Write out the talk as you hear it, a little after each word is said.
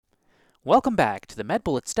Welcome back to the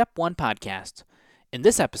MedBullet Step 1 podcast. In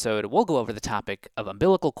this episode, we'll go over the topic of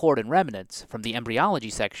umbilical cord and remnants from the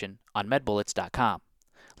embryology section on medbullets.com.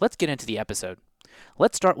 Let's get into the episode.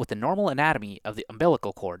 Let's start with the normal anatomy of the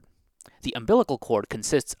umbilical cord. The umbilical cord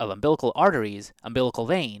consists of umbilical arteries, umbilical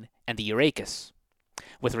vein, and the urachus.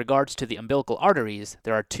 With regards to the umbilical arteries,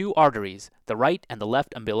 there are two arteries, the right and the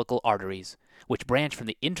left umbilical arteries, which branch from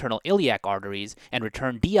the internal iliac arteries and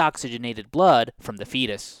return deoxygenated blood from the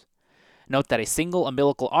fetus. Note that a single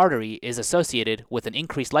umbilical artery is associated with an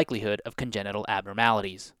increased likelihood of congenital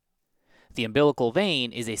abnormalities. The umbilical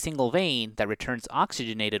vein is a single vein that returns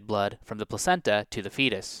oxygenated blood from the placenta to the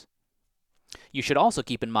fetus. You should also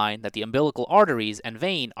keep in mind that the umbilical arteries and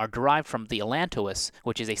vein are derived from the allantois,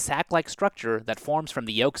 which is a sac-like structure that forms from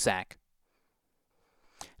the yolk sac.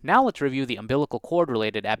 Now let's review the umbilical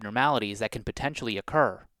cord-related abnormalities that can potentially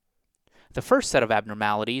occur. The first set of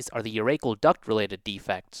abnormalities are the urachal duct-related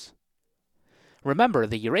defects. Remember,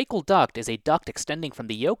 the urachal duct is a duct extending from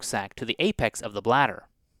the yolk sac to the apex of the bladder.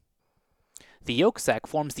 The yolk sac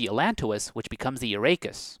forms the allantois, which becomes the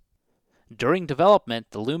urachus. During development,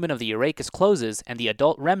 the lumen of the urachus closes, and the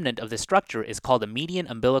adult remnant of this structure is called a median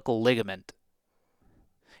umbilical ligament.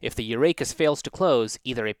 If the urachus fails to close,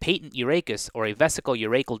 either a patent urachus or a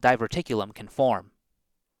vesico-urachal diverticulum can form.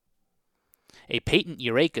 A patent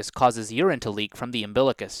urachus causes urine to leak from the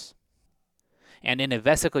umbilicus. And in a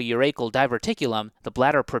vesico-urachal diverticulum, the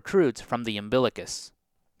bladder protrudes from the umbilicus.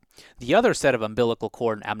 The other set of umbilical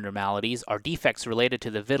cord abnormalities are defects related to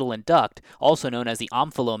the vitelline duct, also known as the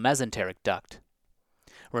omphallomesenteric duct.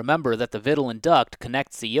 Remember that the vitelline duct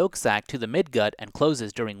connects the yolk sac to the midgut and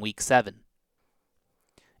closes during week 7.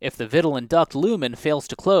 If the vitelline duct lumen fails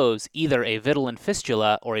to close, either a vitelline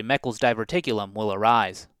fistula or a Meckel's diverticulum will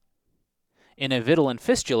arise. In a vitelline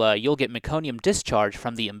fistula, you'll get meconium discharge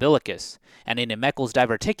from the umbilicus, and in a Meckel's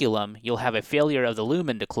diverticulum, you'll have a failure of the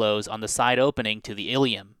lumen to close on the side opening to the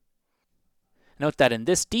ileum. Note that in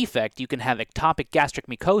this defect, you can have ectopic gastric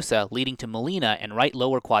mucosa leading to melena and right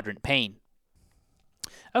lower quadrant pain.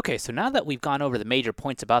 Okay, so now that we've gone over the major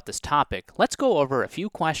points about this topic, let's go over a few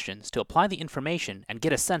questions to apply the information and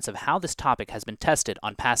get a sense of how this topic has been tested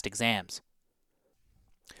on past exams.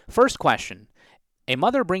 First question. A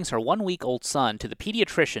mother brings her 1-week-old son to the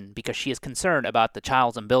pediatrician because she is concerned about the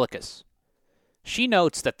child's umbilicus. She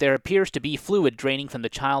notes that there appears to be fluid draining from the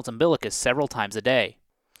child's umbilicus several times a day.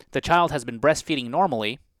 The child has been breastfeeding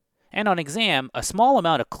normally, and on exam, a small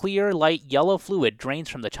amount of clear, light yellow fluid drains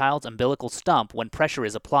from the child's umbilical stump when pressure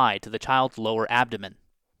is applied to the child's lower abdomen.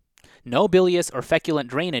 No bilious or feculent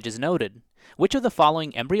drainage is noted. Which of the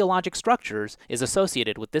following embryologic structures is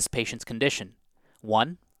associated with this patient's condition?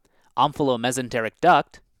 1. Omphallomesenteric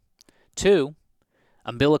duct. 2.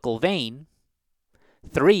 Umbilical vein.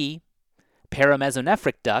 3.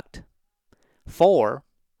 Paramesonephric duct. 4.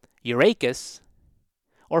 Urachus.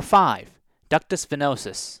 Or 5. Ductus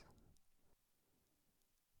venosus.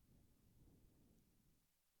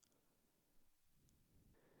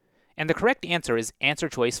 And the correct answer is answer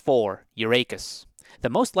choice 4, urachus. The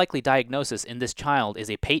most likely diagnosis in this child is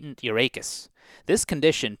a patent urachus. This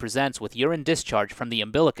condition presents with urine discharge from the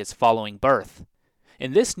umbilicus following birth.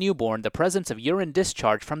 In this newborn, the presence of urine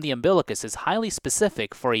discharge from the umbilicus is highly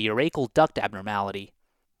specific for a urachal duct abnormality.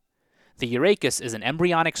 The urachus is an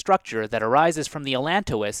embryonic structure that arises from the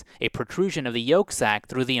allantois, a protrusion of the yolk sac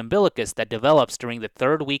through the umbilicus that develops during the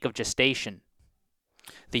 3rd week of gestation.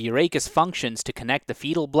 The urachus functions to connect the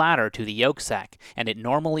fetal bladder to the yolk sac, and it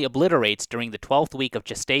normally obliterates during the 12th week of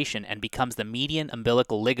gestation and becomes the median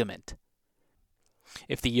umbilical ligament.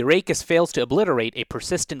 If the urachus fails to obliterate, a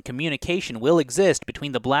persistent communication will exist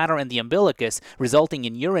between the bladder and the umbilicus, resulting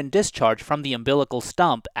in urine discharge from the umbilical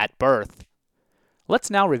stump at birth. Let's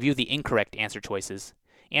now review the incorrect answer choices.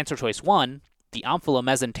 Answer choice 1, the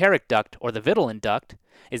omphallomesenteric duct or the vitelline duct,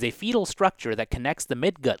 is a fetal structure that connects the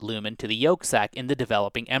midgut lumen to the yolk sac in the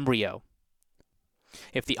developing embryo.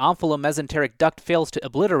 If the omphallomesenteric duct fails to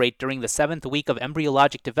obliterate during the 7th week of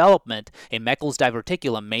embryologic development, a Meckel's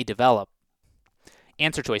diverticulum may develop.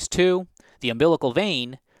 Answer choice 2, the umbilical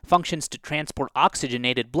vein, functions to transport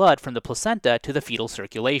oxygenated blood from the placenta to the fetal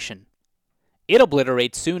circulation. It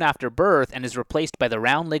obliterates soon after birth and is replaced by the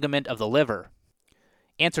round ligament of the liver.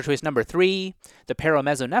 Answer choice number 3, the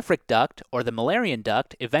paramesonephric duct, or the Müllerian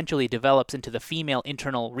duct, eventually develops into the female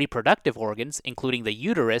internal reproductive organs, including the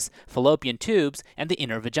uterus, fallopian tubes, and the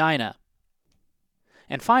inner vagina.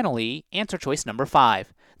 And finally, answer choice number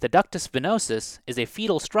 5, the ductus venosus is a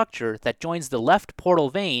fetal structure that joins the left portal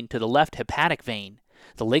vein to the left hepatic vein.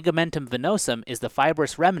 The ligamentum venosum is the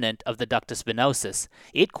fibrous remnant of the ductus venosus.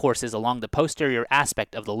 It courses along the posterior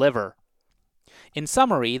aspect of the liver. In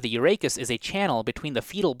summary, the urachus is a channel between the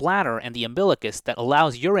fetal bladder and the umbilicus that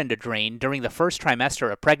allows urine to drain during the first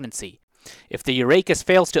trimester of pregnancy. If the urachus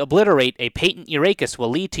fails to obliterate, a patent urachus will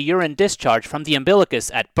lead to urine discharge from the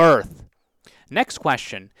umbilicus at birth. Next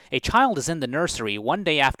question. A child is in the nursery one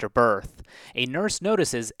day after birth. A nurse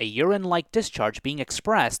notices a urine-like discharge being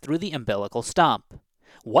expressed through the umbilical stump.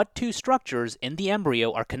 What two structures in the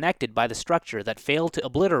embryo are connected by the structure that failed to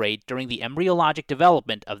obliterate during the embryologic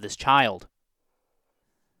development of this child?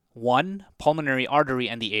 1. Pulmonary artery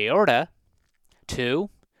and the aorta. 2.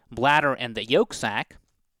 Bladder and the yolk sac.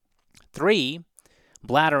 3.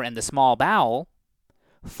 Bladder and the small bowel.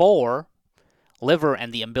 4. Liver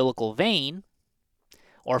and the umbilical vein.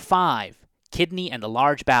 Or 5. Kidney and the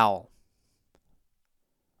large bowel.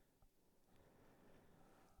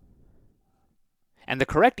 And the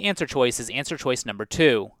correct answer choice is answer choice number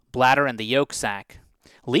 2, bladder and the yolk sac.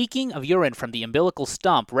 Leaking of urine from the umbilical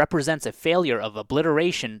stump represents a failure of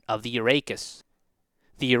obliteration of the urachus.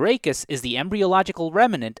 The urachus is the embryological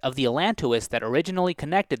remnant of the allantois that originally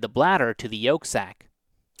connected the bladder to the yolk sac.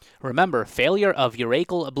 Remember, failure of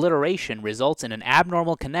urachal obliteration results in an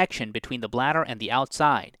abnormal connection between the bladder and the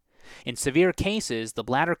outside. In severe cases, the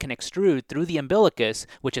bladder can extrude through the umbilicus,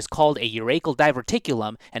 which is called a urachal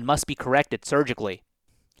diverticulum and must be corrected surgically.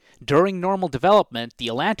 During normal development, the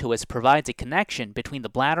allantois provides a connection between the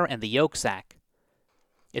bladder and the yolk sac.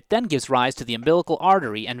 It then gives rise to the umbilical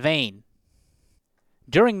artery and vein.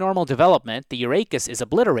 During normal development, the urachus is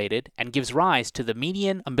obliterated and gives rise to the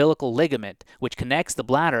median umbilical ligament, which connects the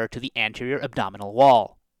bladder to the anterior abdominal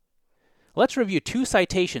wall. Let's review two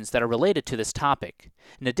citations that are related to this topic.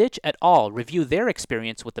 Nadich et al. Review their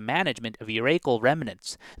experience with the management of urachal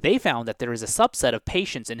remnants. They found that there is a subset of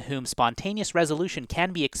patients in whom spontaneous resolution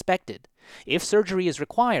can be expected. If surgery is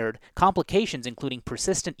required, complications including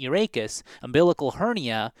persistent urachus, umbilical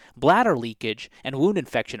hernia, bladder leakage, and wound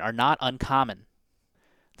infection are not uncommon.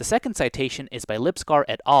 The second citation is by Lipskar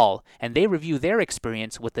et al., and they review their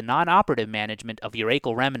experience with the non-operative management of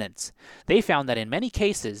urachal remnants. They found that in many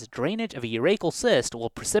cases, drainage of a urachal cyst will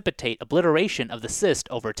precipitate obliteration of the cyst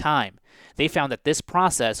over time. They found that this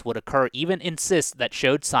process would occur even in cysts that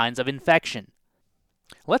showed signs of infection.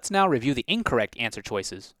 Let's now review the incorrect answer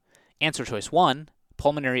choices. Answer choice 1,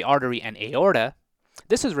 pulmonary artery and aorta.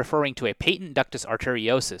 This is referring to a patent ductus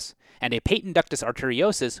arteriosus, and a patent ductus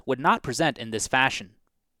arteriosus would not present in this fashion.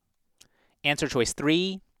 Answer choice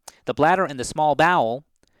 3, the bladder and the small bowel.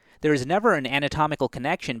 There is never an anatomical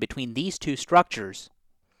connection between these two structures.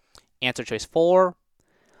 Answer choice 4,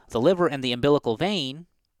 the liver and the umbilical vein.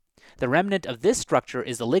 The remnant of this structure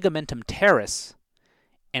is the ligamentum teres.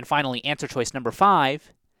 And finally, answer choice number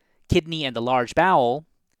 5, kidney and the large bowel.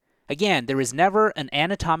 Again, there is never an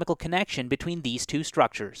anatomical connection between these two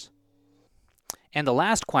structures. And the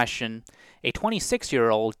last question, a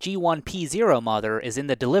 26-year-old G1P0 mother is in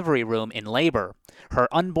the delivery room in labor. Her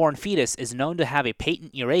unborn fetus is known to have a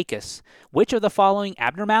patent urachus. Which of the following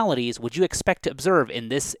abnormalities would you expect to observe in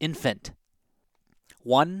this infant?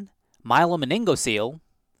 1. Myelomeningocele.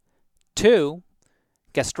 2.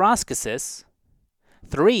 Gastroschisis.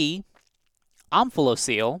 3.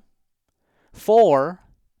 Omphalocoele. 4.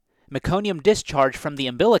 Meconium discharge from the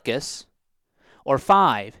umbilicus. Or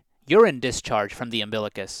 5. Urine discharge from the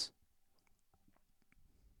umbilicus.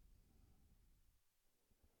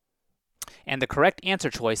 And the correct answer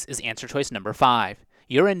choice is answer choice number 5,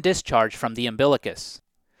 urine discharge from the umbilicus.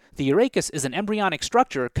 The urachus is an embryonic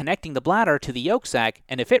structure connecting the bladder to the yolk sac,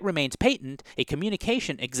 and if it remains patent, a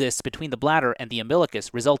communication exists between the bladder and the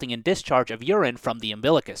umbilicus, resulting in discharge of urine from the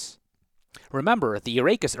umbilicus. Remember, the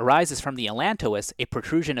urachus arises from the allantois, a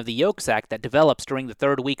protrusion of the yolk sac that develops during the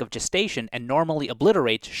 3rd week of gestation and normally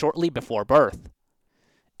obliterates shortly before birth.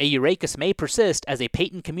 A urachus may persist as a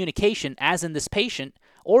patent communication as in this patient,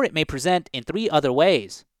 or it may present in 3 other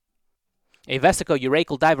ways. A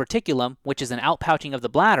vesico-urachal diverticulum, which is an outpouching of the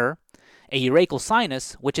bladder, a urachal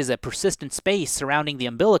sinus, which is a persistent space surrounding the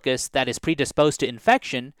umbilicus that is predisposed to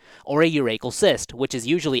infection, or a urachal cyst, which is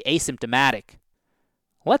usually asymptomatic.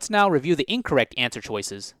 Let's now review the incorrect answer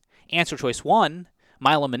choices. Answer choice 1,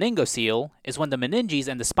 myelomeningocele, is when the meninges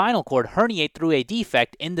and the spinal cord herniate through a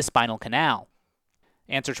defect in the spinal canal.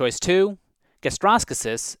 Answer choice 2,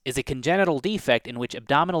 gastroschisis, is a congenital defect in which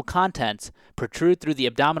abdominal contents protrude through the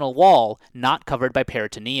abdominal wall not covered by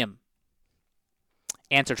peritoneum.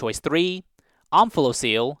 Answer choice 3,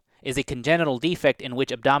 omphalocoele, is a congenital defect in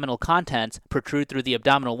which abdominal contents protrude through the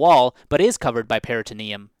abdominal wall but is covered by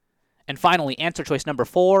peritoneum. And finally, answer choice number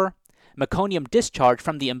 4, meconium discharge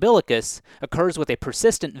from the umbilicus, occurs with a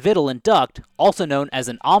persistent vitelline duct, also known as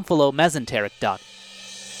an omphalomesenteric duct.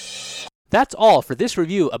 That's all for this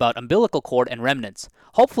review about umbilical cord and remnants.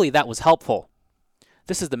 Hopefully that was helpful.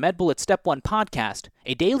 This is the MedBullets Step 1 podcast,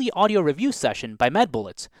 a daily audio review session by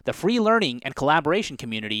MedBullets, the free learning and collaboration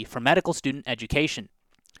community for medical student education.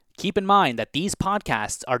 Keep in mind that these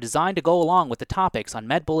podcasts are designed to go along with the topics on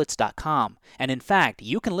medbullets.com, and in fact,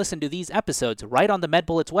 you can listen to these episodes right on the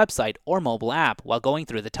MedBullets website or mobile app while going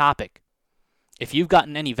through the topic. If you've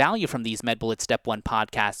gotten any value from these MedBullets Step 1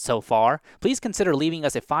 podcasts so far, please consider leaving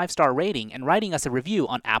us a 5-star rating and writing us a review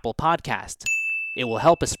on Apple Podcasts. It will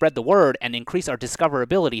help us spread the word and increase our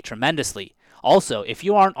discoverability tremendously. Also, if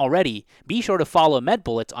you aren't already, be sure to follow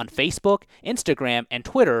MedBullets on Facebook, Instagram, and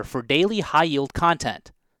Twitter for daily high-yield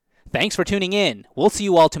content. Thanks for tuning in. We'll see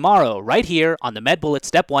you all tomorrow right here on the MedBullets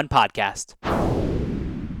Step 1 podcast.